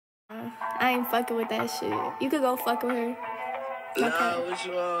I ain't fucking with that shit. You could go fuck with her. Nah, what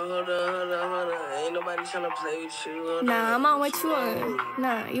you on? Hold on. Ain't nobody tryna play with you. Nah, I'm on what you on.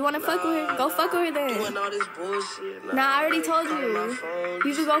 Nah, you wanna fuck with her? Go fuck with her then. Doing all this bullshit. Nah, I already told you.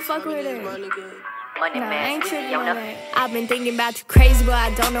 You should go fuck with her then. Nah, I ain't tripping on that. I've been thinking about you crazy, but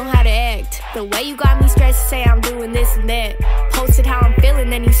I don't know how to act. The way you got me stressed, say I'm doing this and that. Posted how I'm feeling,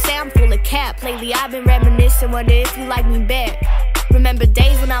 then you say I'm full of cap. Lately I've been reminiscing, wonder if you like me back. Remember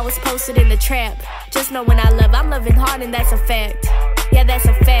days when I was posted in the trap. Just know when I love, I'm loving hard and that's a fact. Yeah, that's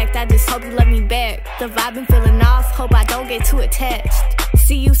a fact, I just hope you love me back. The vibe been feeling off, hope I don't get too attached.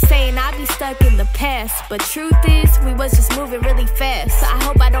 See you saying I be stuck in the past, but truth is, we was just moving really fast. So I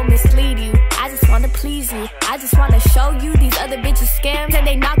hope I don't mislead you, I just wanna please you. I just wanna show you these other bitches scams, and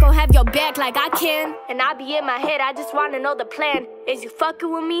they not gon' have your back like I can. And I be in my head, I just wanna know the plan. Is you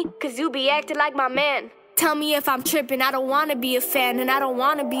fucking with me? Cause you be acting like my man. Tell me if I'm tripping, I don't wanna be a fan, and I don't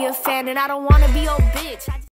wanna be a fan, and I don't wanna be your bitch.